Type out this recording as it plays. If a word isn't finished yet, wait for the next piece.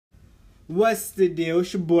What's the deal?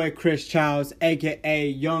 It's your boy Chris Childs, aka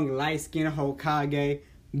Young Light Skin Hokage,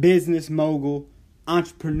 business mogul,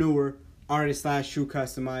 entrepreneur, artist / shoe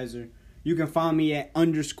customizer. You can find me at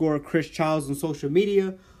 _Chris Childs on social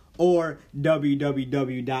media or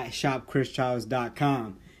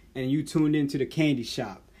www.shopchrischilds.com. And you tuned into the candy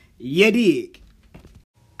shop. Ya dig?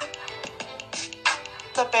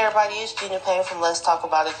 What's up, everybody? It's Gina Payne from Let's Talk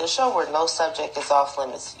About It, the show where no subject is off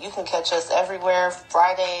limits. You can catch us everywhere,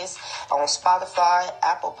 Fridays on Spotify,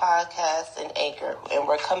 Apple Podcasts, and Anchor. And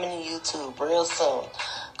we're coming to YouTube real soon.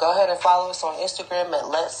 Go ahead and follow us on Instagram at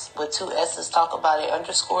Let's, with 2 S's, Talk About It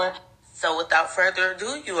 _. So without further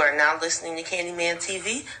ado, you are now listening to Candyman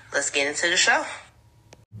TV. Let's get into the show.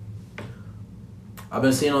 I've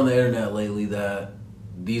been seeing on the internet lately that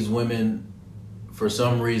these women, for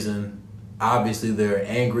some reason, obviously they're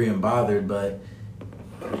angry and bothered, but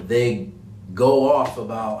they go off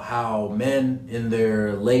about how men in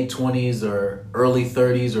their late 20s or early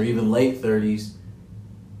 30s or even late 30s,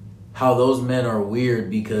 how those men are weird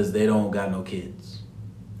because they don't got no kids.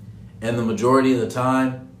 And the majority of the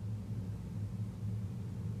time,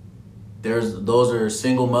 those are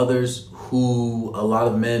single mothers who a lot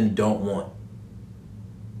of men don't want.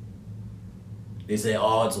 They say,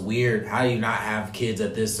 oh, it's weird. How do you not have kids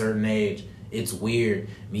at this certain age? It's weird.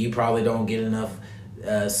 I mean, you probably don't get enough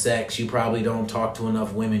sex. You probably don't talk to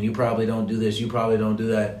enough women. You probably don't do this. You probably don't do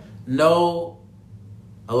that. No,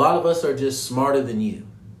 a lot of us are just smarter than you.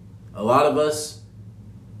 A lot of us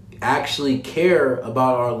actually care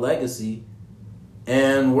about our legacy,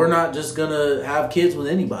 and we're not just going to have kids with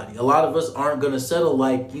anybody. A lot of us aren't going to settle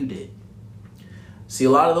like you did. See, a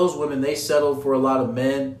lot of those women, they settled for a lot of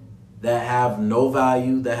men that have no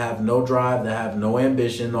value, that have no drive, that have no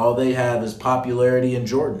ambition. All they have is popularity and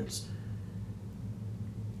Jordans.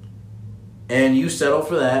 And you settle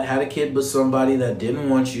for that, had a kid with somebody that didn't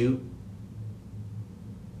want you,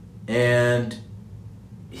 and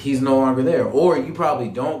he's no longer there. Or you probably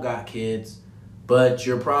don't got kids, but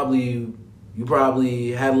you probably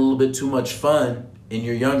had a little bit too much fun in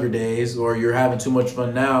your younger days, or you're having too much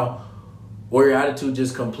fun now, or your attitude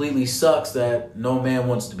just completely sucks that no man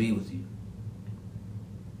wants to be with you.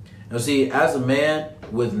 Now see, as a man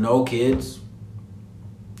with no kids,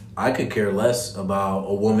 I could care less about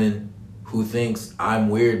a woman who thinks I'm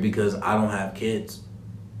weird because I don't have kids.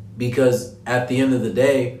 Because at the end of the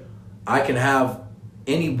day, I can have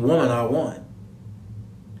any woman I want.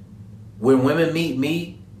 When women meet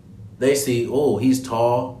me, they see, oh, he's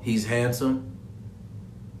tall, he's handsome,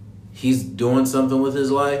 he's doing something with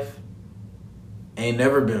his life. Ain't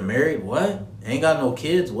never been married, what? Ain't got no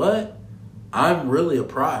kids, what? I'm really a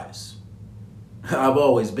prize. I've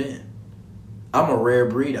always been. I'm a rare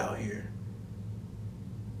breed out here.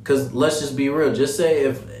 Because let's just be real. Just say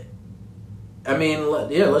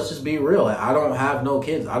let's just be real. I don't have no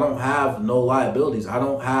kids. I don't have no liabilities.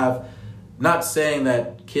 Not saying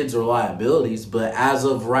that kids are liabilities, but as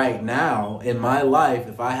of right now, in my life,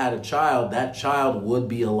 if I had a child, that child would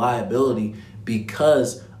be a liability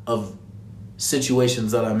because of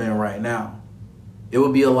situations that I'm in right now. It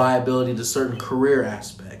would be a liability to certain career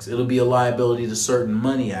aspects. It'll be a liability to certain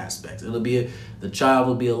money aspects. The child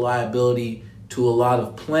will be a liability to a lot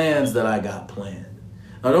of plans that I got planned.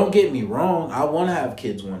 Now, don't get me wrong. I want to have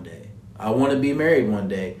kids one day. I want to be married one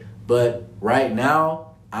day. But right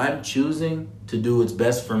now, I'm choosing to do what's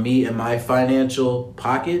best for me and my financial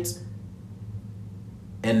pockets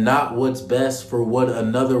and not what's best for what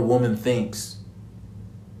another woman thinks.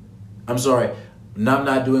 I'm sorry, I'm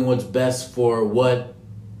not doing what's best for what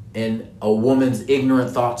a woman's ignorant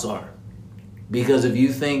thoughts are. Because if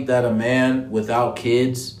you think that a man without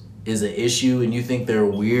kids is an issue and you think they're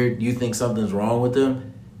weird, you think something's wrong with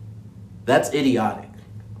them, that's idiotic.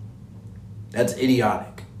 That's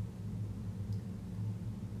idiotic.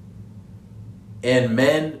 And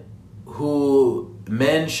men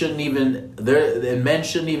shouldn't even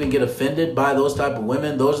get offended by those type of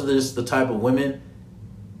women. Those are just the type of women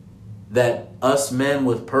that us men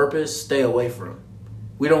with purpose stay away from.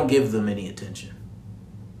 We don't give them any attention.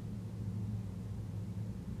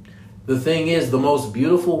 The thing is, the most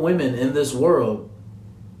beautiful women in this world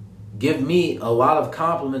give me a lot of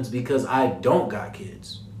compliments because I don't got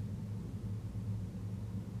kids.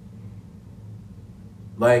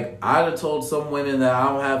 Like, I'd have told some women that I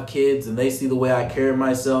don't have kids and they see the way I carry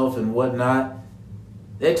myself and whatnot.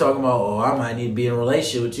 They talking about, oh, I might need to be in a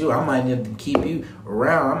relationship with you. I might need to keep you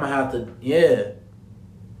around. I'm going to have to, yeah.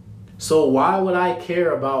 So why would I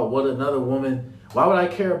care about what a woman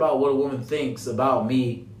thinks about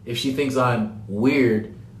me if she thinks I'm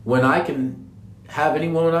weird when I can have any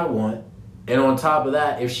woman I want? And on top of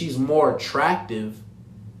that, if she's more attractive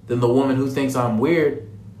than the woman who thinks I'm weird,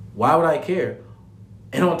 why would I care?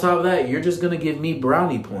 And on top of that, you're just going to give me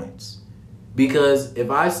brownie points. Because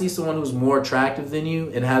if I see someone who's more attractive than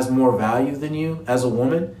you and has more value than you as a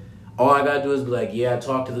woman, all I got to do is be like, yeah,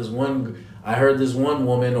 I heard this one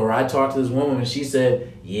woman, or I talked to this one woman, she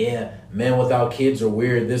said, yeah, men without kids are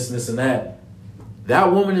weird, this and this and that.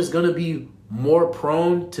 That woman is going to be more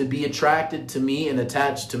prone to be attracted to me and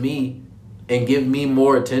attached to me and give me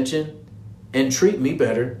more attention and treat me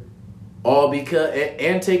better, all because,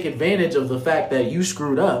 and take advantage of the fact that you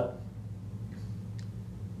screwed up,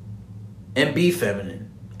 and be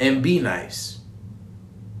feminine and be nice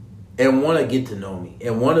and want to get to know me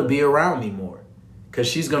and want to be around me more. Because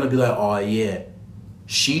she's going to be like, oh, yeah,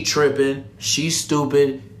 she tripping, she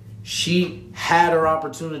stupid, she had her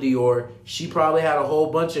opportunity, or she probably had a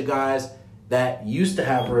whole bunch of guys that used to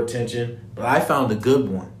have her attention, but I found a good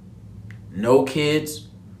one. No kids.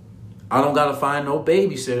 I don't got to find no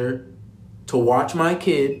babysitter to watch my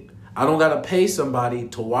kid. I don't got to pay somebody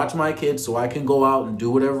to watch my kid so I can go out and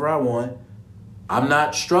do whatever I want. I'm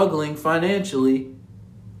not struggling financially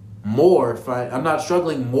I'm not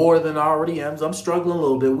struggling more than I already am. I'm struggling a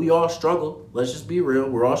little bit. We all struggle. Let's just be real.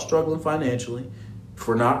 We're all struggling financially. If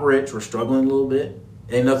we're not rich, we're struggling a little bit.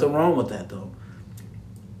 Ain't nothing wrong with that, though.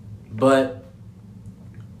 But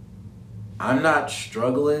I'm not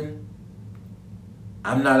struggling.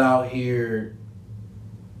 I'm not out here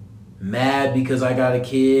mad because I got a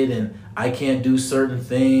kid and I can't do certain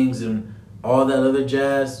things and all that other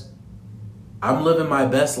jazz. I'm living my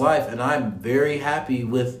best life and I'm very happy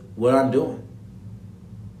with what I'm doing.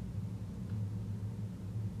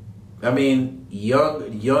 I mean,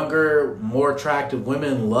 younger, more attractive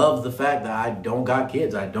women love the fact that I don't got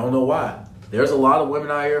kids. I don't know why. There's a lot of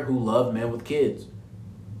women out here who love men with kids.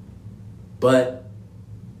 But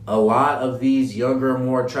a lot of these younger,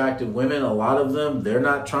 more attractive women, a lot of them, they're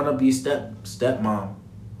not trying to be stepmom.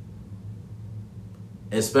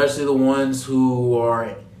 Especially the ones who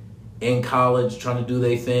are in college trying to do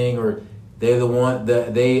their thing, or they're the one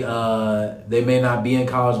that they may not be in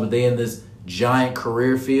college, but they in this giant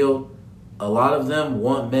career field. A lot of them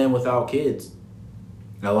want men without kids.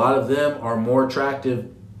 A lot of them are more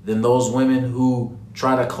attractive than those women who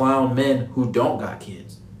try to clown men who don't got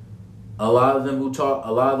kids. A lot of the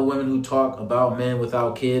women who talk about men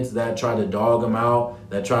without kids, that try to dog them out,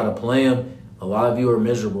 that try to play them, a lot of you are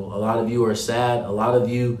miserable. A lot of you are sad. A lot of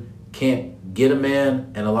you can't get a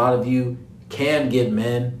man, and a lot of you can get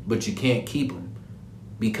men, but you can't keep them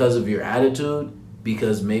because of your attitude,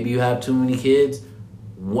 because maybe you have too many kids.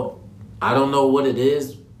 I don't know what it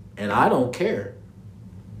is, and I don't care.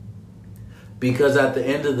 Because at the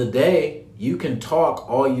end of the day, you can talk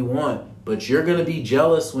all you want, but you're going to be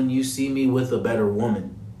jealous when you see me with a better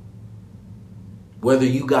woman, whether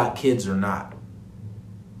you got kids or not.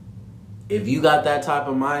 If you got that type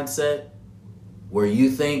of mindset where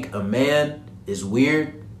you think a man is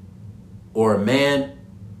weird, or a man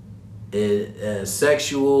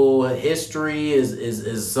sexual history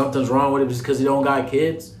is something's wrong with it just because he don't got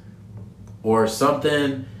kids, or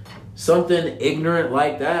something ignorant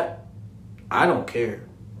like that, I don't care.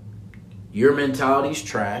 Your mentality's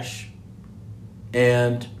trash.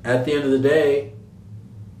 And at the end of the day,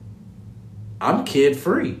 I'm kid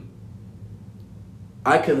free.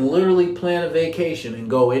 I can literally plan a vacation and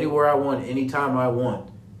go anywhere I want, anytime I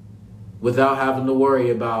want, without having to worry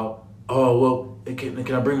about, oh, well,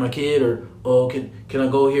 can I bring my kid? Or, oh, can I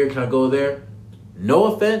go here? Can I go there?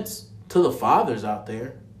 No offense to the fathers out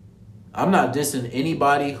there. I'm not dissing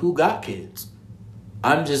anybody who got kids.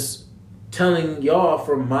 I'm just telling y'all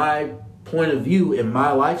from my point of view and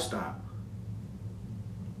my lifestyle.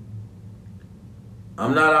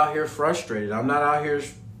 I'm not out here frustrated. I'm not out here...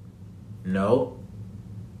 No,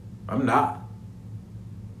 I'm not.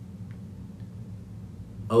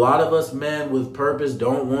 A lot of us men with purpose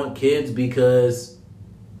don't want kids because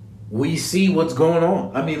we see what's going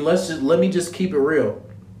on. I mean, let me just keep it real.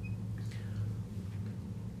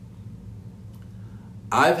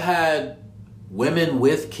 I've had women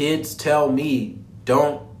with kids tell me,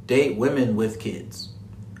 don't date women with kids.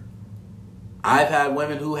 I've had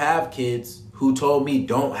women who have kids who told me,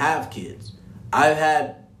 don't have kids. I've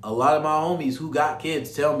had a lot of my homies who got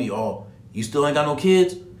kids tell me, oh, you still ain't got no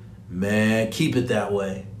kids? Man, keep it that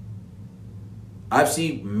way. I've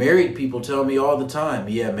seen married people tell me all the time,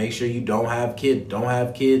 yeah, make sure you don't have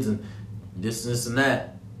kids and this and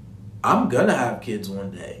that. I'm gonna have kids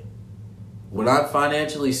one day. When I'm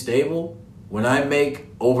financially stable, when I make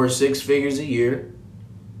over 6 figures a year,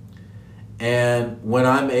 and when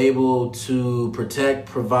I'm able to protect,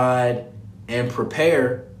 provide, and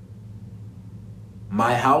prepare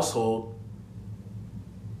my household,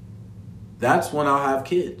 that's when I'll have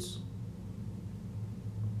kids.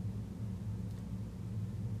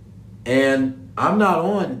 And I'm not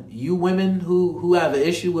on you women who have an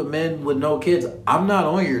issue with men with no kids. I'm not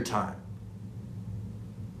on your time.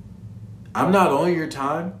 I'm not on your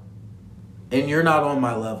time, and you're not on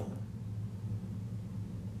my level.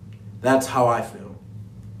 That's how I feel.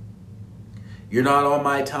 You're not on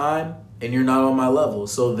my time, and you're not on my level.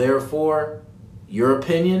 So therefore, your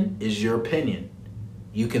opinion is your opinion.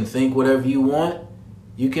 You can think whatever you want.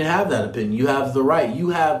 You can have that opinion. You have the right. You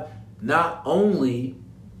have not only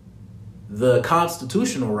the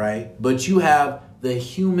constitutional right, but you have the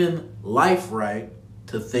human life right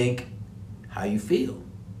to think how you feel.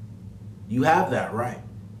 You have that right.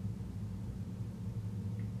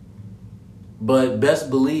 But best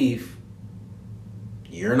believe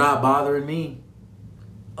you're not bothering me.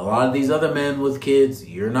 A lot of these other men with kids,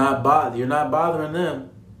 you're not bothering them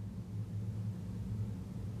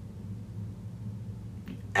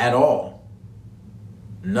at all.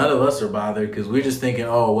 None of us are bothered because we're just thinking,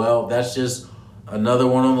 oh, well, that's just another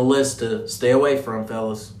one on the list to stay away from,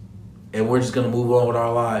 fellas. And we're just going to move on with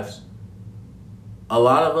our lives. A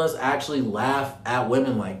lot of us actually laugh at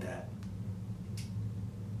women like that.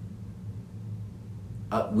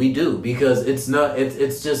 We do, because it's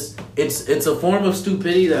a form of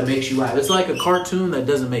stupidity that makes you laugh. It's like a cartoon that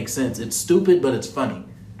doesn't make sense. It's stupid, but it's funny.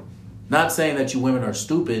 Not saying that you women are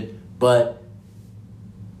stupid, but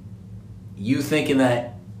you thinking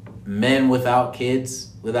that men without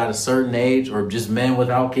kids, without a certain age, or just men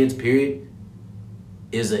without kids, period,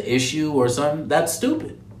 is an issue or something, that's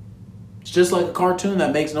stupid. It's just like a cartoon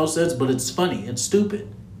that makes no sense, but it's funny. It's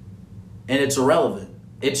stupid. And it's irrelevant.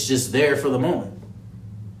 It's just there for the moment.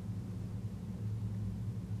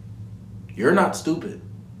 You're not stupid.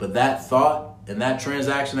 But that thought and that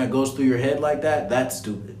transaction that goes through your head like that, that's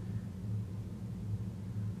stupid.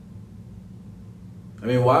 I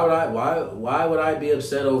mean, why would I be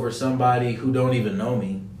upset over somebody who don't even know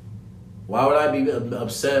me? Why would I be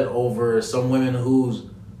upset over some women who's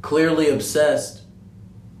clearly obsessed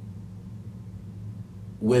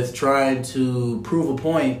with trying to prove a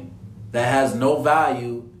point that has no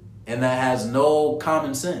value and that has no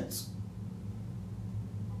common sense?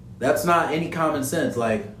 That's not any common sense.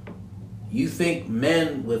 Like, you think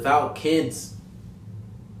men without kids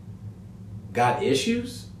got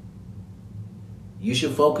issues? You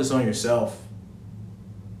should focus on yourself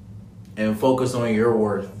and focus on your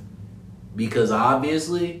worth. Because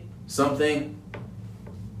obviously, something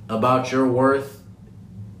about your worth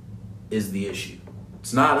is the issue.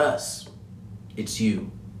 It's not us. It's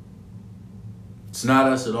you. It's not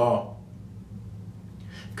us at all.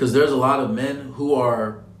 Because there's a lot of men who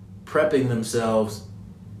are prepping themselves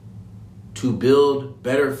to build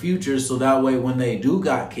better futures so that way when they do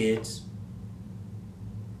got kids,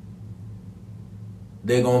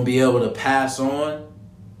 they're going to be able to pass on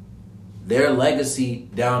their legacy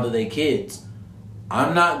down to their kids.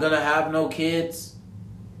 I'm not going to have no kids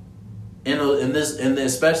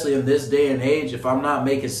especially in this day and age if I'm not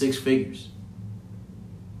making six figures.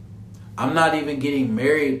 I'm not even getting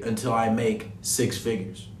married until I make six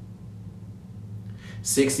figures.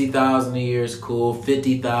 60,000 a year is cool.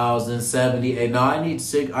 50,000, 70. No, I need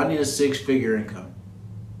a six-figure income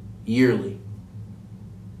yearly.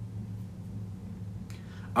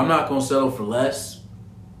 I'm not going to settle for less,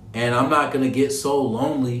 and I'm not going to get so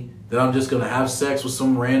lonely that I'm just going to have sex with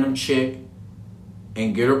some random chick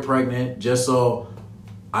and get her pregnant just so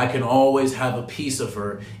I can always have a piece of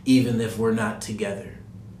her even if we're not together.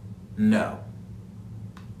 No.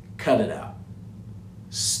 Cut it out.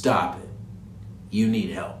 Stop it. You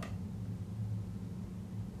need help.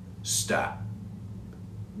 Stop.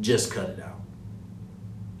 Just cut it out.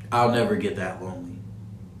 I'll never get that lonely.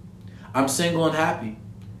 I'm single and happy.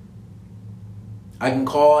 I can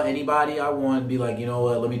call anybody I want and be like, you know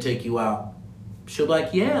what, let me take you out. She'll be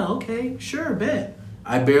like, yeah, okay, sure, bet.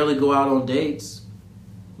 I barely go out on dates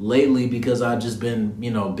lately because I've just been,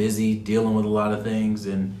 busy dealing with a lot of things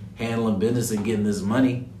and handling business and getting this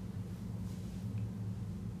money.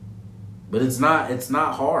 But it's not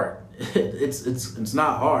hard. It's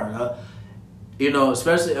not hard.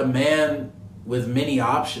 Especially a man with many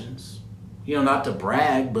options. Not to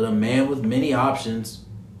brag, but a man with many options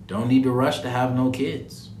don't need to rush to have no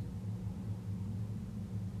kids.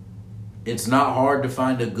 It's not hard to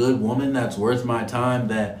find a good woman that's worth my time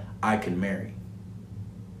that I can marry.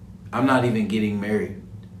 I'm not even getting married.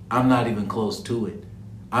 I'm not even close to it.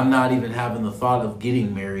 I'm not even having the thought of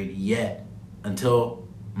getting married yet until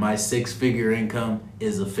my six-figure income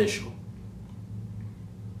is official.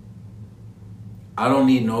 I don't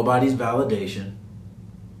need nobody's validation.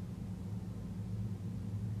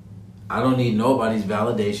 I don't need nobody's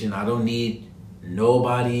validation. I don't need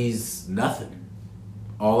nobody's nothing.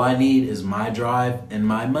 All I need is my drive and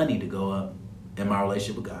my money to go up in my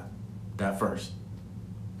relationship with God. That first.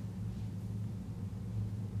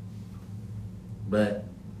 But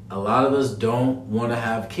a lot of us don't want to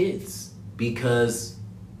have kids because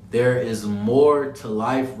there is more to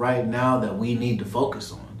life right now that we need to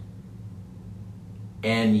focus on.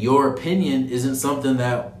 And your opinion isn't something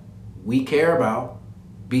that we care about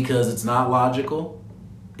because it's not logical,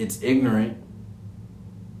 it's ignorant,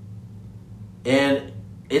 and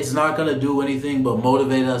it's not going to do anything but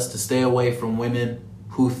motivate us to stay away from women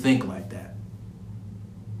who think like that.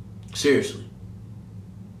 Seriously.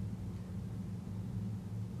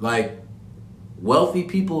 Like, wealthy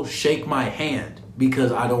people shake my hand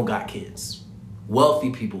because I don't got kids.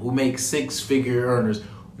 Wealthy people who make six-figure earners,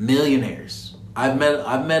 millionaires. I've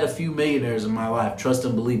met a few millionaires in my life. Trust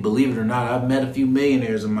and believe. Believe it or not, I've met a few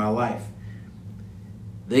millionaires in my life.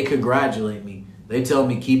 They congratulate me. They tell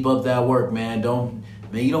me, keep up that work, man.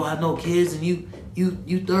 You don't have no kids and you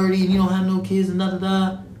 30 and you don't have no kids and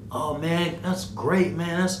da. Oh man, that's great,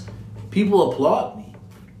 man. People applaud me.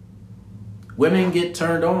 Women get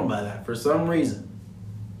turned on by that for some reason.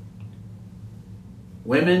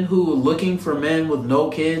 Women who are looking for men with no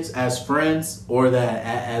kids as friends or that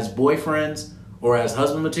as boyfriends or as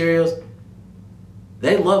husband materials,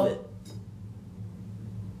 they love it.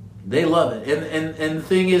 They love it. And the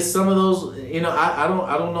thing is, some of those, I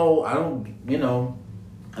don't know,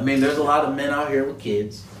 I mean, there's a lot of men out here with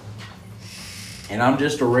kids, and I'm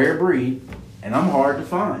just a rare breed, and I'm hard to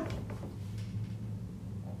find.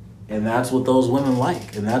 And that's what those women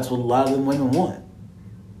like, and that's what a lot of them women want.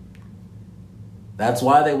 That's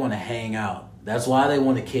why they want to hang out. That's why they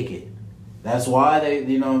want to kick it. That's why they,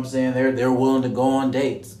 they're willing to go on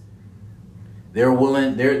dates. They're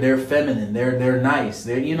willing, they're feminine, they're nice.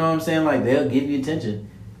 Like, they'll give you attention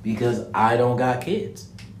because I don't got kids.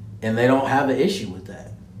 And they don't have an issue with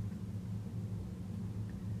that.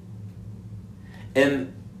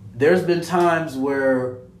 And there's been times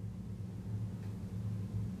where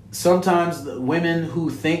sometimes the women who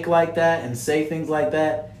think like that and say things like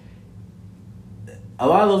that, a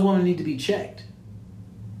lot of those women need to be checked.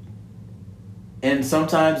 And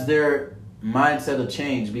sometimes their mindset will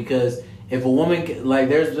change, because if a woman, like,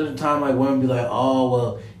 there's a time like women be like, oh,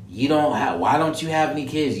 well, why don't you have any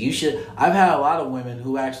kids? You should. I've had a lot of women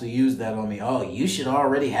who actually use that on me. Oh, you should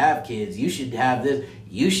already have kids. You should have this.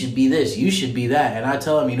 You should be this. You should be that. And I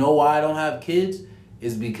tell them, you know why I don't have kids?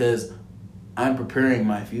 Is because I'm preparing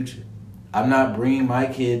my future. I'm not bringing my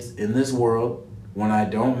kids in this world when I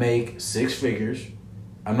don't make six figures.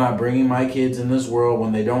 I'm not bringing my kids in this world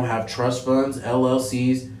when they don't have trust funds,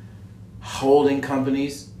 LLCs, holding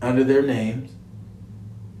companies under their names.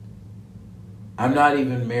 I'm not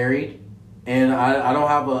even married. And I don't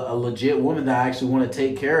have a legit woman that I actually want to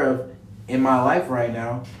take care of in my life right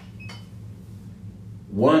now.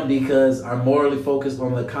 One, because I'm morally focused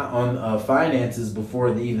on finances before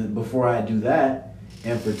I do that.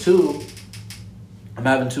 And for two, I'm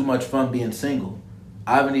having too much fun being single.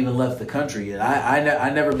 I haven't even left the country yet. I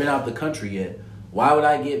never been out the country yet. Why would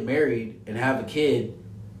I get married and have a kid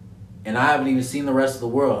and I haven't even seen the rest of the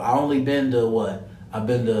world? I only been to what?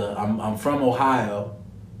 I'm from Ohio.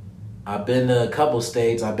 I've been to a couple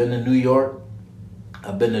states. I've been to New York.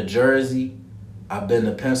 I've been to Jersey. I've been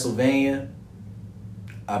to Pennsylvania.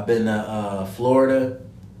 I've been to Florida.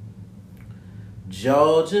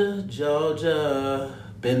 Georgia.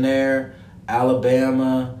 Been there.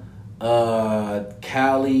 Alabama.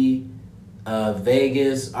 Cali,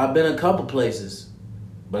 Vegas. I've been a couple places,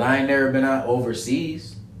 but I ain't never been out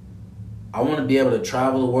overseas. I want to be able to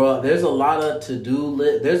travel the world. There's a lot of to-do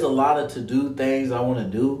things I want to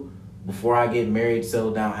do before I get married,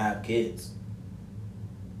 settle down, have kids.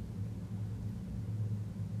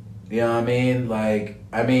 You know what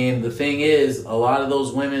I mean? The thing is, a lot of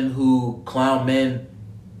those women who clown men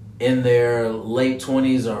in their late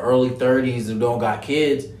 20s or early 30s who don't got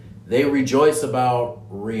kids, they rejoice about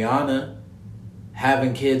Rihanna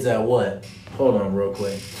having kids at what? Hold on real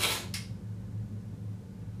quick.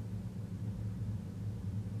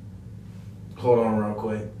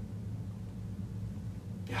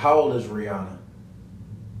 How old is Rihanna?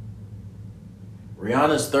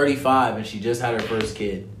 Rihanna's 35 and she just had her first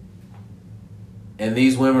kid. And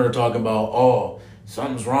these women are talking about, oh,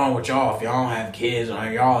 something's wrong with y'all if y'all don't have kids, or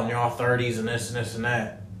y'all in y'all 30s and this and this and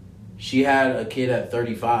that. She had a kid at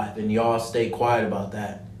 35, and y'all stay quiet about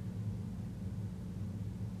that.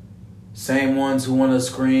 Same ones who want to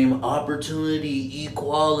scream opportunity,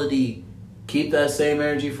 equality. Keep that same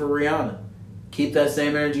energy for Rihanna. Keep that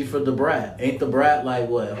same energy for the brat. Ain't the brat like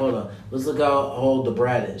what? Hold on. Let's look how old the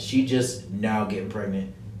brat is. She just now getting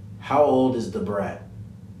pregnant. How old is the brat?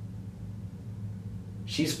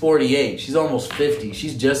 She's 48. She's almost 50.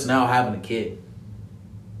 She's just now having a kid.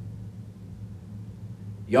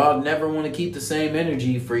 Y'all never want to keep the same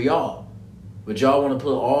energy for y'all. But y'all want to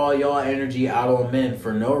put all y'all energy out on men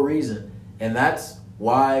for no reason. And that's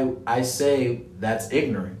why I say that's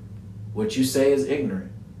ignorant. What you say is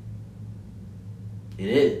ignorant. It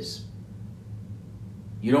is.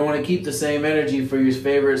 You don't want to keep the same energy for your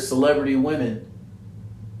favorite celebrity women.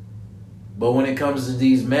 But when it comes to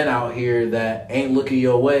these men out here that ain't looking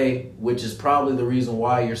your way, which is probably the reason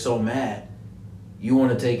why you're so mad, you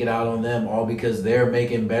want to take it out on them all because they're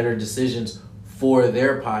making better decisions for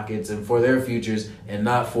their pockets and for their futures and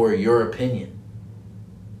not for your opinion.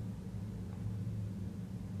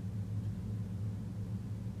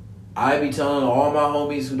 I be telling all my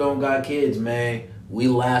homies who don't got kids, man, we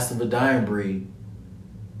last of a dying breed.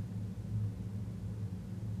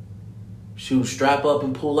 Shoot, strap up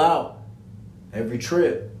and pull out every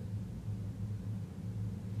trip.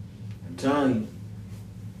 I'm telling you.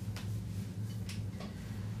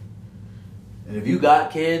 And if you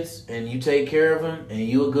got kids and you take care of them and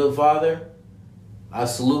you a good father, I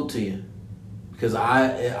salute to you. Because I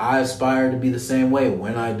aspire to be the same way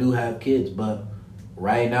when I do have kids. But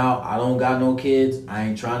right now, I don't got no kids. I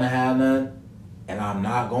ain't trying to have none. And I'm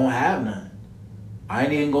not going to have none. I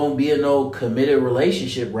ain't even going to be in no committed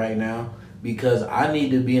relationship right now because I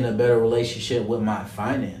need to be in a better relationship with my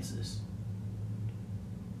finances.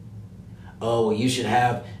 Oh, you should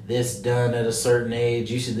have this done at a certain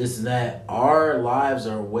age. You should this and that. Our lives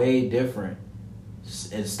are way different.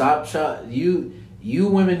 And stop you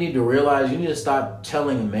women need to realize you need to stop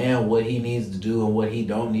telling a man what he needs to do and what he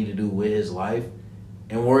don't need to do with his life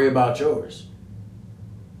and worry about yours.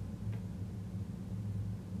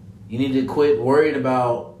 You need to quit worrying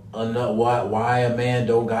about why a man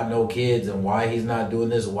don't got no kids and why he's not doing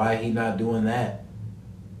this, why he not doing that.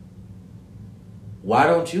 Why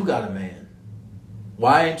don't you got a man?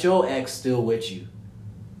 Why ain't your ex still with you?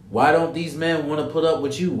 Why don't these men want to put up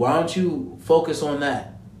with you? Why don't you focus on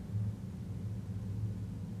that?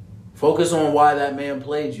 Focus on why that man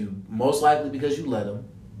played you. Most likely because you let him.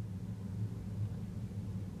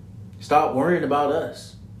 Stop worrying about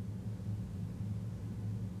us.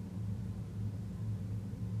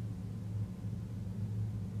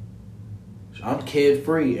 I'm kid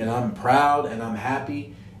free and I'm proud and I'm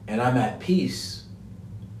happy and I'm at peace.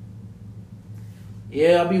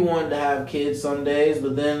 Yeah, I'll be wanting to have kids some days,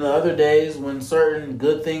 but then the other days when certain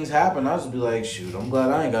good things happen, I'll just be like, shoot, I'm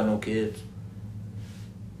glad I ain't got no kids.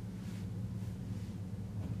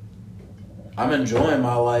 I'm enjoying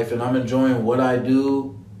my life and I'm enjoying what I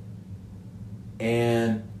do,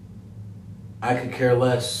 and I could care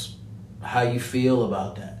less how you feel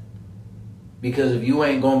about that. Because if you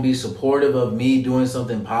ain't going to be supportive of me doing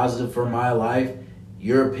something positive for my life,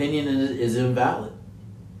 your opinion is invalid.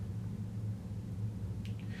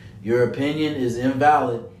 Your opinion is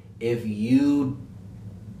invalid if you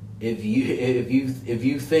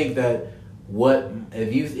think that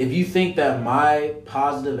if you think that my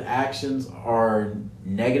positive actions are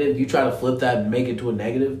negative, you try to flip that and make it to a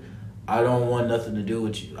negative, I don't want nothing to do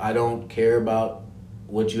with you. I don't care about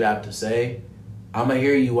what you have to say. I'm going to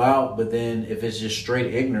hear you out, but then if it's just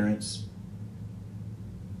straight ignorance,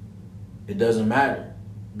 it doesn't matter.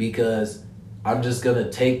 Because I'm just going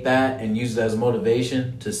to take that and use it as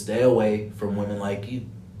motivation to stay away from women like you.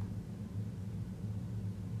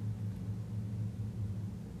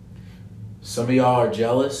 Some of y'all are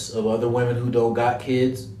jealous of other women who don't got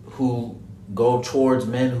kids, who go towards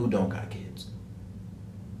men who don't got kids.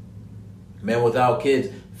 Men without kids.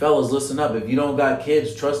 Fellas, listen up. If you don't got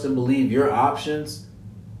kids, trust and believe your options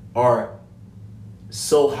are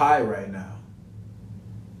so high right now.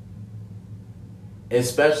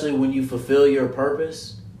 Especially when you fulfill your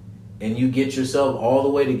purpose and you get yourself all the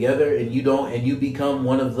way together and you become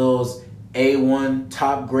one of those A1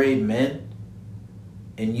 top grade men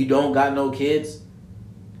and you don't got no kids.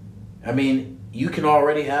 I mean, you can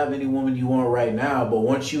already have any woman you want right now, but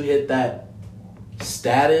once you hit that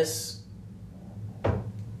status,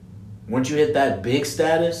 once you hit that big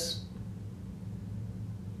status,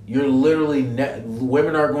 you're literally,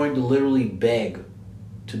 women are going to literally beg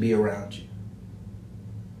to be around you.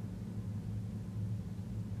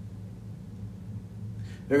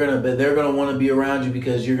 They're gonna want to be around you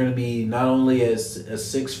because you're gonna be not only a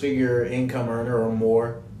six-figure income earner or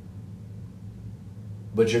more,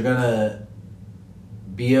 but you're gonna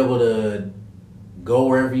be able to go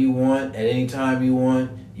wherever you want at any time you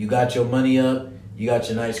want. You got your money up. You got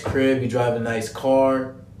your nice crib, you drive a nice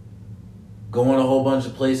car, going a whole bunch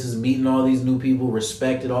of places, meeting all these new people,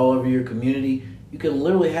 respected all over your community. You can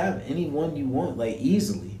literally have anyone you want, like,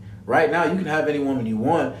 easily. Right now, you can have any woman you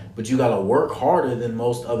want, but you got to work harder than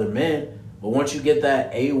most other men. But once you get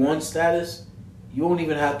that A1 status, you won't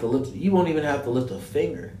even have to lift a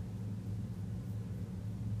finger.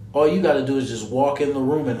 All you got to do is just walk in the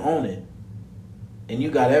room and own it. And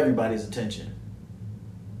you got everybody's attention.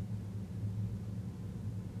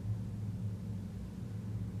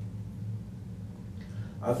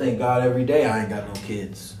 I thank God every day I ain't got no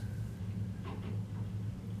kids.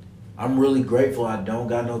 I'm really grateful I don't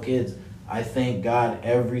got no kids. I thank God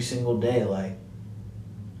every single day, like,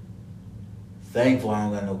 thankful I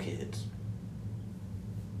don't got no kids.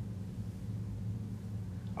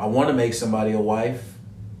 I want to make somebody a wife.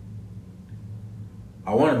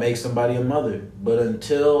 I want to make somebody a mother. But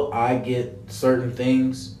until I get certain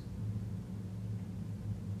things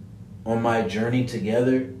on my journey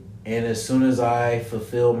together, and as soon as I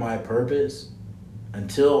fulfill my purpose,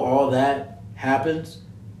 until all that happens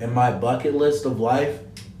and my bucket list of life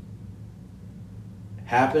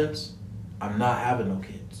happens, I'm not having no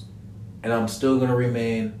kids. And I'm still going to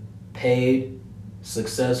remain paid,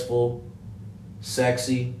 successful,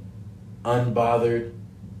 sexy, unbothered,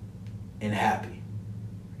 and happy.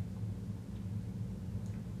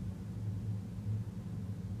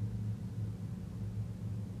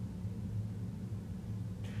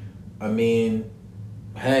 I mean,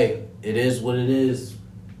 hey, it is what it is.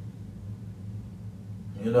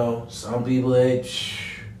 You know, some people, I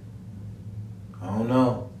don't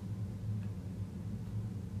know.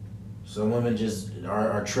 Some women just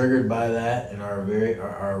are triggered by that and are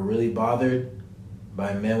really bothered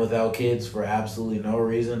by men without kids for absolutely no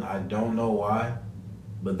reason. I don't know why,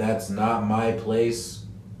 but that's not my place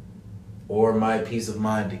or my peace of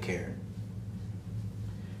mind to care.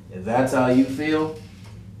 If that's how you feel,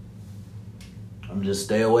 I'm just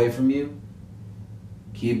stay away from you.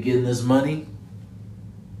 Keep getting this money,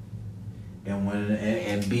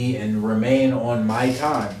 and remain on my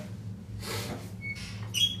time.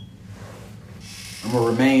 I'm gonna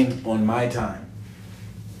remain on my time.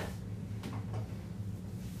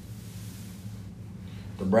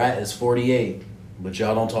 The brat is 48, but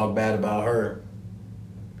y'all don't talk bad about her.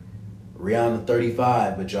 Rihanna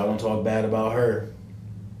 35, but y'all don't talk bad about her.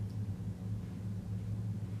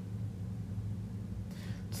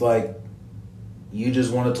 It's like you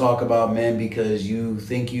just want to talk about men because you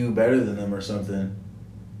think you better than them or something.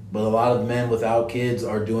 But a lot of men without kids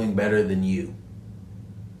are doing better than you.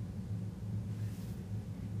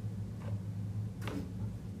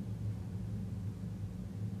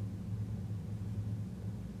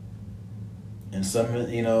 And some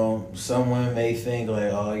women may think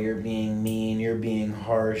like, oh, you're being mean, you're being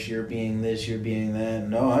harsh, you're being this, you're being that.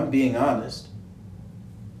 No, I'm being honest.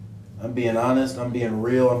 I'm being honest, I'm being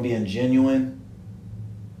real, I'm being genuine.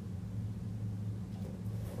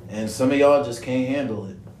 And some of y'all just can't handle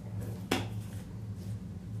it.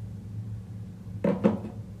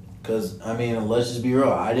 Because, I mean, let's just be real.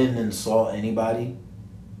 I didn't insult anybody.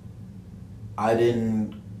 I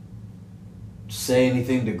didn't say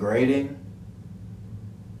anything degrading.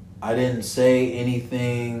 I didn't say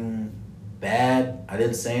anything bad. I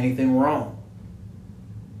didn't say anything wrong.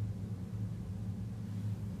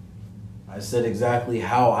 I said exactly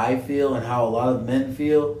how I feel and how a lot of men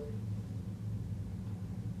feel.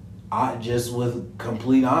 Just with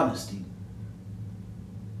complete honesty.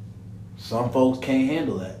 Some folks can't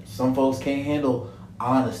handle that. Some folks can't handle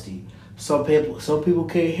honesty. Some people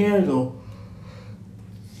can't handle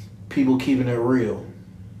people keeping it real.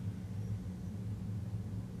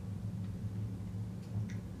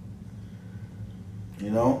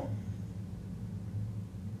 You know?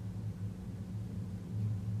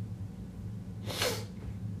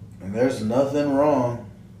 And there's nothing wrong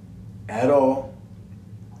at all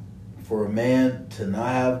for a man to not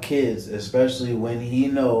have kids, especially when he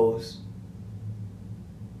knows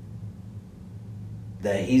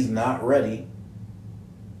that he's not ready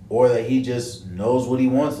or that he just knows what he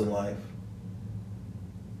wants in life.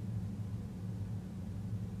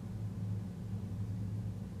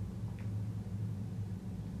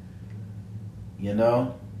 You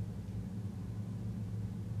know?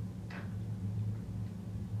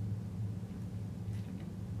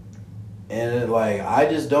 And I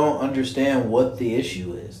just don't understand what the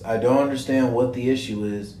issue is. I don't understand what the issue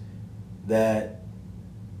is that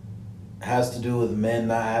has to do with men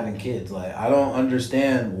not having kids. I don't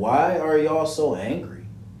understand, why are y'all so angry?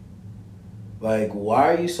 Why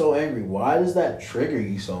are you so angry? Why does that trigger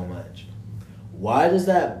you so much? Why does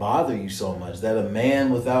that bother you so much that a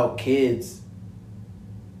man without kids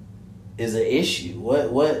is an issue?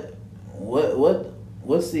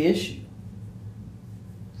 What's the issue?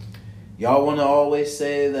 Y'all want to always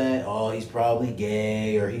say that, oh, he's probably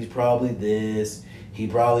gay, or he's probably this, he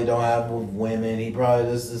probably don't have women, he probably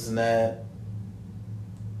this and that.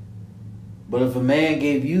 But if a man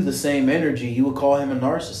gave you the same energy, you would call him a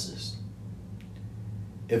narcissist.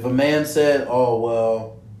 If a man said, oh,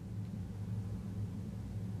 well,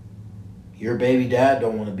 your baby dad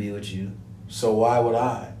don't want to be with you, so why would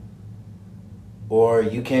I? Or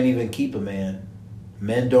you can't even keep a man.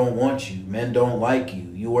 Men don't want you. Men don't like you.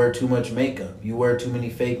 You wear too much makeup. You wear too many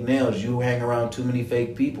fake nails. You hang around too many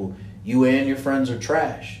fake people. You and your friends are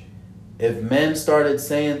trash. If men started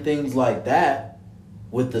saying things like that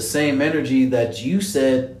with the same energy that you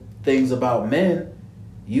said things about men,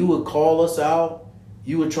 you would call us out.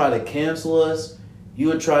 You would try to cancel us. You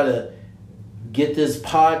would try to get this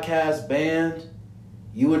podcast banned.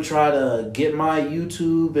 You would try to get my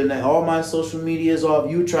YouTube and all my social medias off.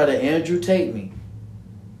 You would try to Andrew Tate me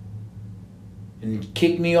and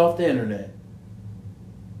kick me off the internet.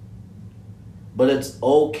 But it's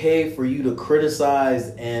okay for you to criticize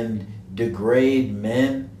and degrade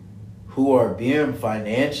men who are being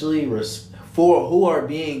financially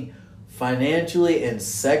and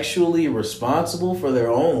sexually responsible for their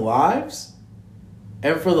own lives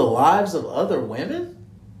and for the lives of other women.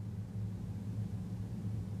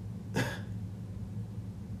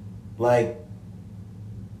 Like,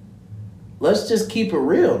 let's just keep it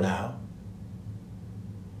real now.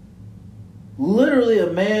 Literally, a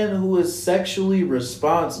man who is sexually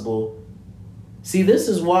responsible. See, this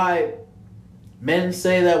is why men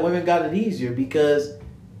say that women got it easier, because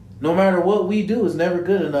no matter what we do is never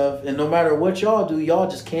good enough, and no matter what y'all do, y'all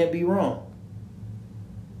just can't be wrong.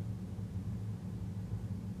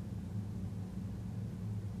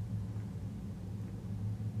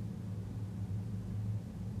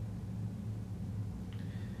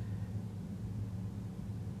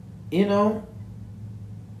 You know,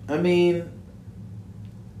 I mean,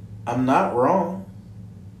 I'm not wrong.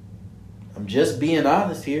 I'm just being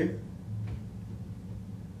honest here.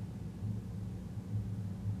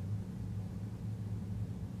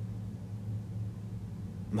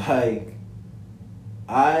 Like,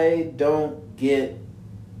 I don't get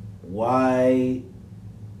why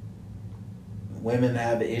women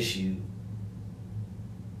have an issue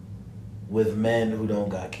with men who don't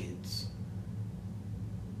got kids.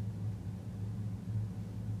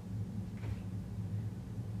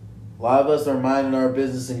 A lot of us are minding our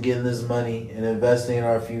business and getting this money and investing in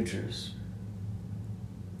our futures.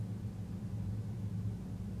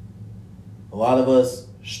 A lot of us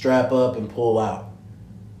strap up and pull out.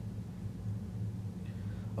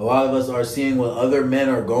 A lot of us are seeing what other men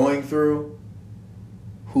are going through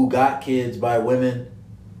who got kids by women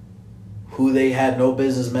who they had no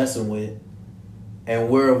business messing with, and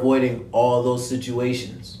we're avoiding all those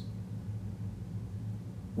situations.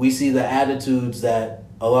 We see the attitudes that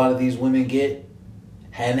a lot of these women get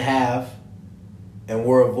and have, and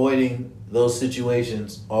we're avoiding those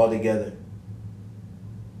situations altogether.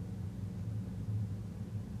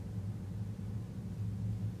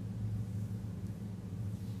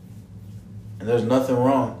 And there's nothing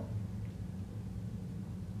wrong.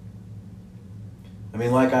 I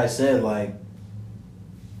mean, like I said, like,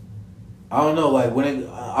 I don't know, like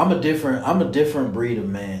I'm a different breed of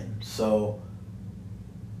man. So,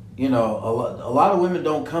 you know, a lot of women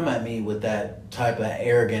don't come at me with that type of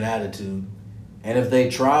arrogant attitude. And if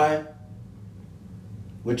they try,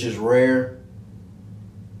 which is rare,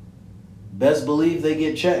 best believe they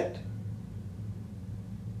get checked.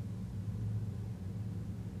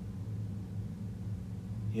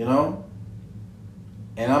 You know?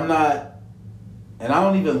 And I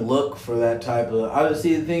don't even look for that type of, I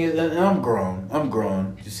see the thing is, and I'm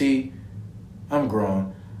grown. You see, I'm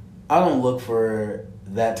grown. I don't look for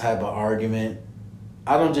that type of argument.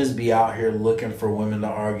 I don't just be out here looking for women to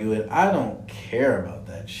argue with. I don't care about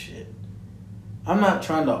that shit. I'm not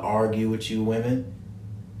trying to argue with you women.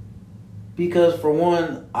 Because for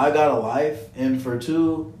one, I got a life, and for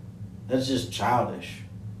two, that's just childish.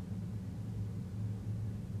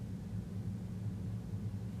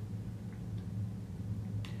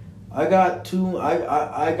 I got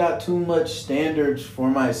too much standards for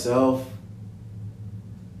myself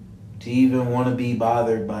to even want to be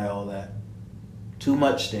bothered by all that. Too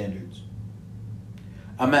much standards.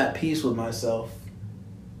 I'm at peace with myself.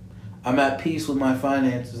 I'm at peace with my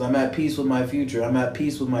finances. I'm at peace with my future. I'm at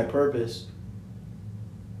peace with my purpose.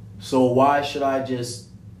 So why should I just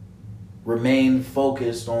remain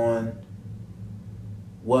focused on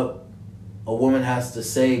what a woman has to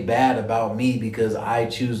say bad about me because I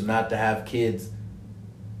choose not to have kids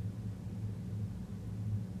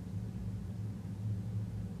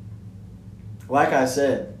like I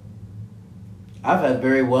said, I've had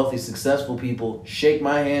very wealthy, successful people shake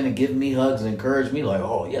my hand and give me hugs and encourage me like,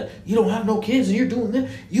 oh, yeah, you don't have no kids and you're doing this.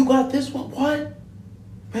 You got this. What?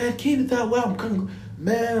 Man, keep it that way.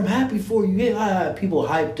 Man, I'm happy for you. Yeah, I had people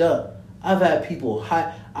hyped up.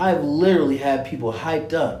 I've literally had people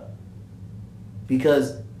hyped up.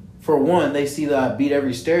 Because, for one, they see that I beat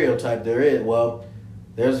every stereotype there is. Well,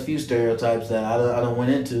 there's a few stereotypes that I don't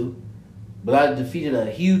went into. But I defeated a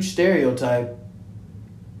huge stereotype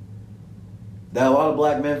that a lot of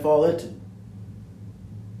black men fall into.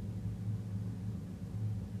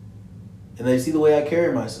 And they see the way I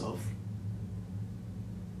carry myself.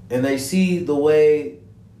 And they see the way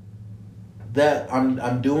that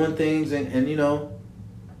I'm doing things and you know,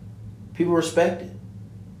 people respect it.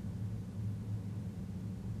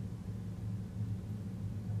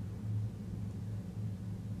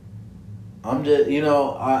 I'm just, you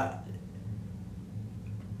know,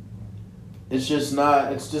 it's just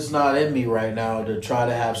not in me right now to try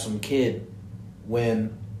to have some kid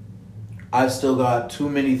when I still got too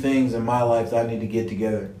many things in my life that I need to get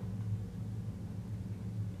together.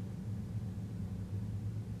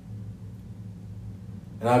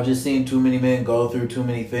 And I've just seen too many men go through too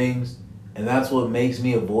many things, and that's what makes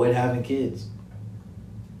me avoid having kids.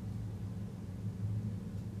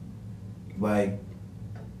 Like,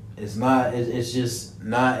 it's just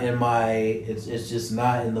not in it's just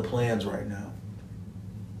not in the plans right now.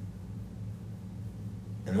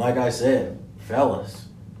 And like I said, fellas,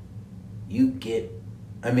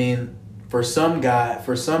 for some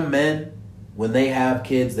men, when they have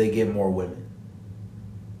kids, they get more women.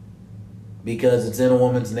 Because it's in a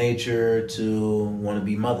woman's nature to want to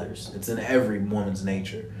be mothers. It's in every woman's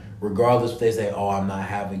nature. Regardless if they say, oh, I'm not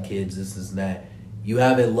having kids, this is that. You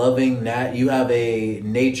have a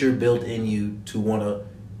nature built in you to want to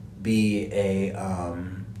be a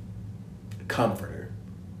comforter.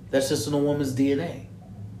 That's just in a woman's DNA.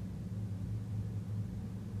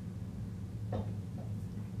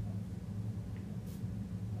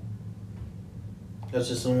 That's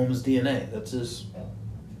just in a woman's DNA. That's just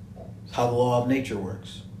how the law of nature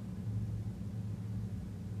works.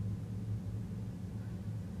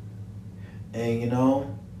 And you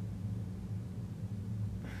know,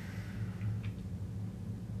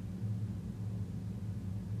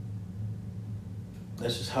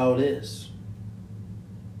 that's just how it is.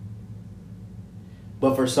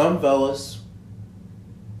 But for some fellas,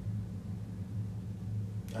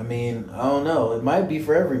 I don't know. It might be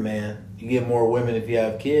for every man. You get more women if you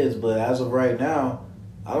have kids, but as of right now,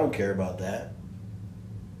 I don't care about that.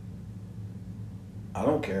 I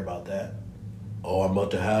don't care about that. Oh, I'm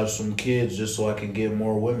about to have some kids just so I can get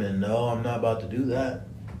more women. No, I'm not about to do that.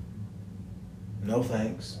 No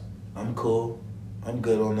thanks. I'm cool. I'm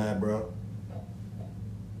good on that, bro.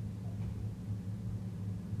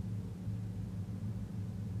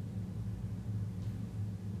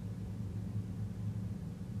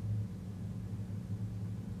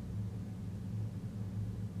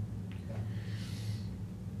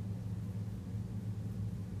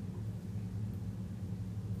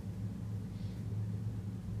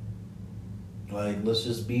 Like, let's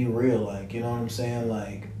just be real. Like, you know what I'm saying?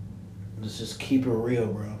 Like, let's just keep it real,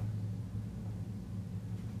 bro.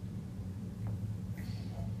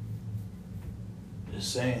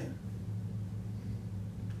 Just saying.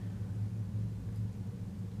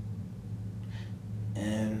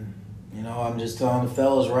 And, you know, I'm just telling the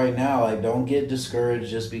fellas right now, like, don't get discouraged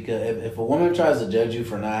just because if a woman tries to judge you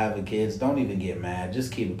for not having kids, don't even get mad.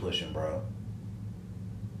 Just keep it pushing, bro.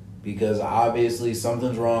 Because obviously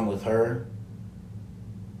something's wrong with her.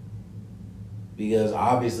 Because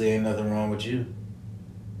obviously ain't nothing wrong with you.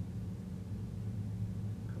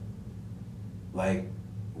 Like,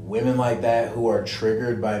 women like that who are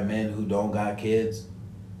triggered by men who don't got kids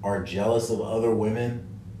are jealous of other women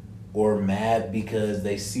or mad because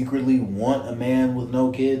they secretly want a man with no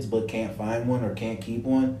kids but can't find one or can't keep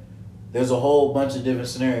one. There's a whole bunch of different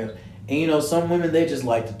scenarios. And you know, some women, they just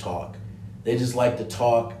like to talk. They just like to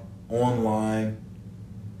talk online.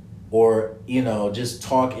 Or, you know, just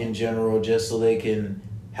talk in general just so they can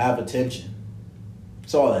have attention.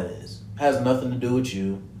 That's all that is. Has nothing to do with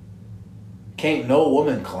you. Can't no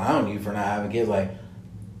woman clown you for not having kids. Like,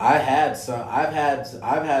 I've had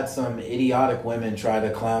some idiotic women try to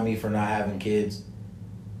clown me for not having kids.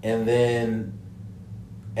 And then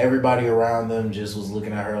everybody around them just was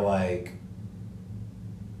looking at her like,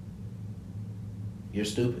 you're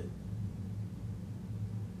stupid.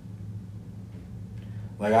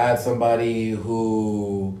 Like, I had somebody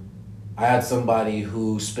who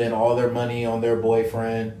spent all their money on their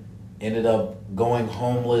boyfriend, ended up going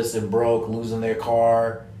homeless and broke, losing their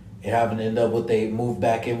car, and having to end up with they move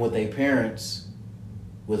back in with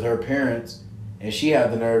with her parents, and she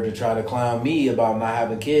had the nerve to try to clown me about not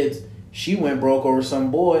having kids. She went broke over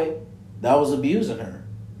some boy that was abusing her.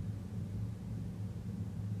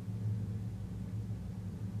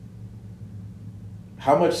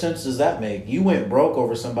 How much sense does that make? You went broke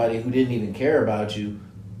over somebody who didn't even care about you,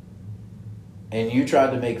 and you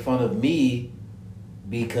tried to make fun of me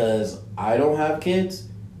because I don't have kids.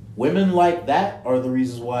 Women like that are the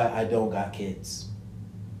reasons why I don't got kids.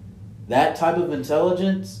 That type of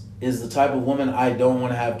intelligence is the type of woman I don't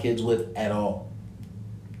want to have kids with at all.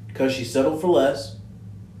 Because she settled for less,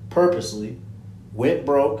 purposely, went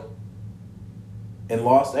broke, and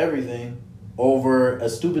lost everything over a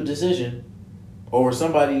stupid decision over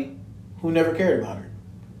somebody who never cared about her.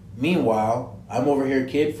 Meanwhile, I'm over here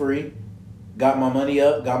kid-free, got my money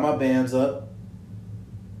up, got my bands up,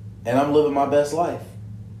 and I'm living my best life.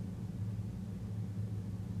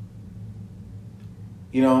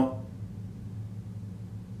 You know,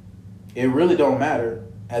 it really don't matter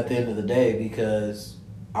at the end of the day because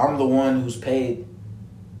I'm the one who's paid.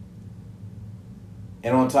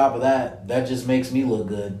 And on top of that, that just makes me look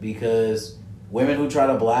good because women who try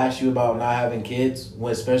to blast you about not having kids,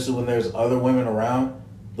 especially when there's other women around,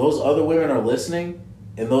 those other women are listening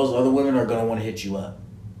and those other women are going to want to hit you up.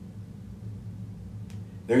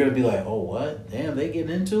 They're going to be like, oh, what? Damn, they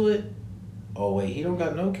getting into it? Oh, wait, he don't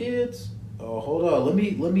got no kids? Oh, hold on. Let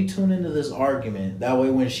me tune into this argument. That way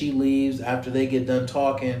when she leaves, after they get done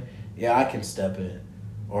talking, yeah, I can step in.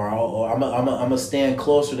 Or I'm going to stand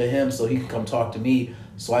closer to him so he can come talk to me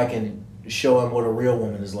so I can show him what a real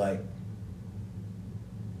woman is like.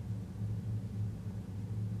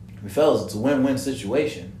 Fellas, it's a win-win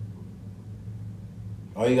situation.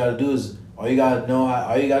 All you gotta do is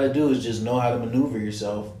just know how to maneuver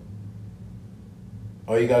yourself.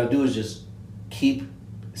 All you gotta do is just keep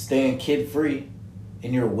staying kid-free,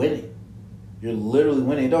 and you're winning. You're literally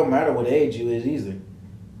winning. It don't matter what age you is either.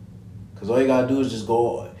 Because all you gotta do is just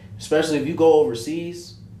go, especially if you go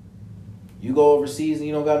overseas and you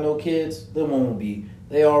don't got no kids, they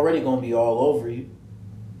already gonna be all over you.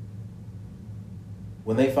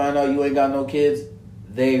 When they find out you ain't got no kids,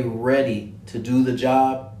 they ready to do the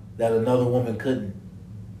job that another woman couldn't.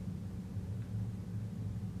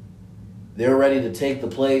 They're ready to take the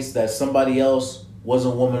place that somebody else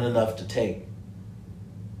wasn't woman enough to take.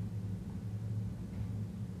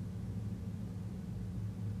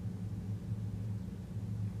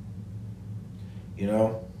 You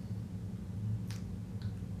know?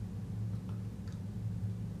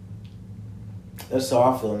 That's how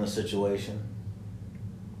I feel in this situation.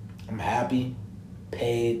 I'm happy,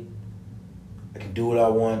 paid, I can do what I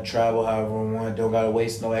want, travel however I want, don't gotta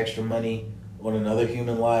waste no extra money on another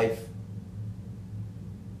human life.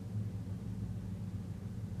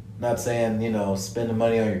 Not saying, spending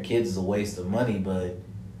money on your kids is a waste of money, but,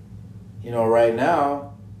 right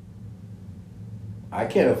now, I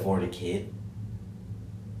can't afford a kid.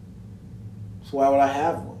 So why would I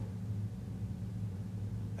have one?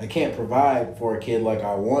 I can't provide for a kid like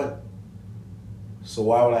I want. So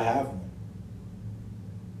why would I have one?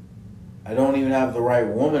 I don't even have the right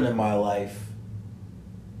woman in my life.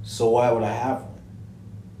 So why would I have one?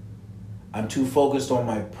 I'm too focused on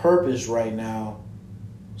my purpose right now.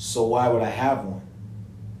 So why would I have one?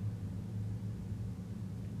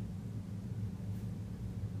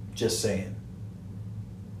 Just saying.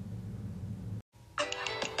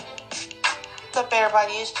 What's up,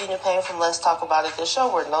 everybody? It's Gina Payne from Let's Talk About It, the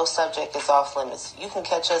show where no subject is off limits. You can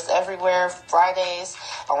catch us everywhere, Fridays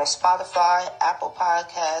on Spotify, Apple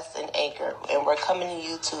Podcasts, and Anchor. And we're coming to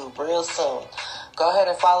YouTube real soon. Go ahead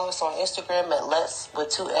and follow us on Instagram at Let's, with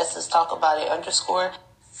 2 S's, Talk About It _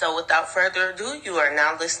 So without further ado, you are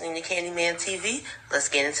now listening to Candyman TV. Let's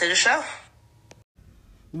get into the show.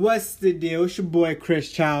 What's the deal? It's your boy Chris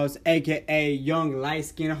Childs, a.k.a. Young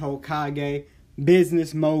Light-Skinned Hokage,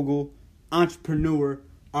 business mogul, entrepreneur,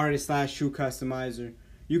 artist / shoe customizer.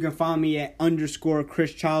 You can find me at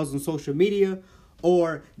 _Chris Childs on social media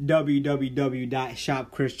or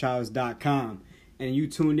www.shopchrischilds.com. And you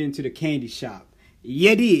tuned into the Candy Shop.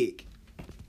 Ya dig?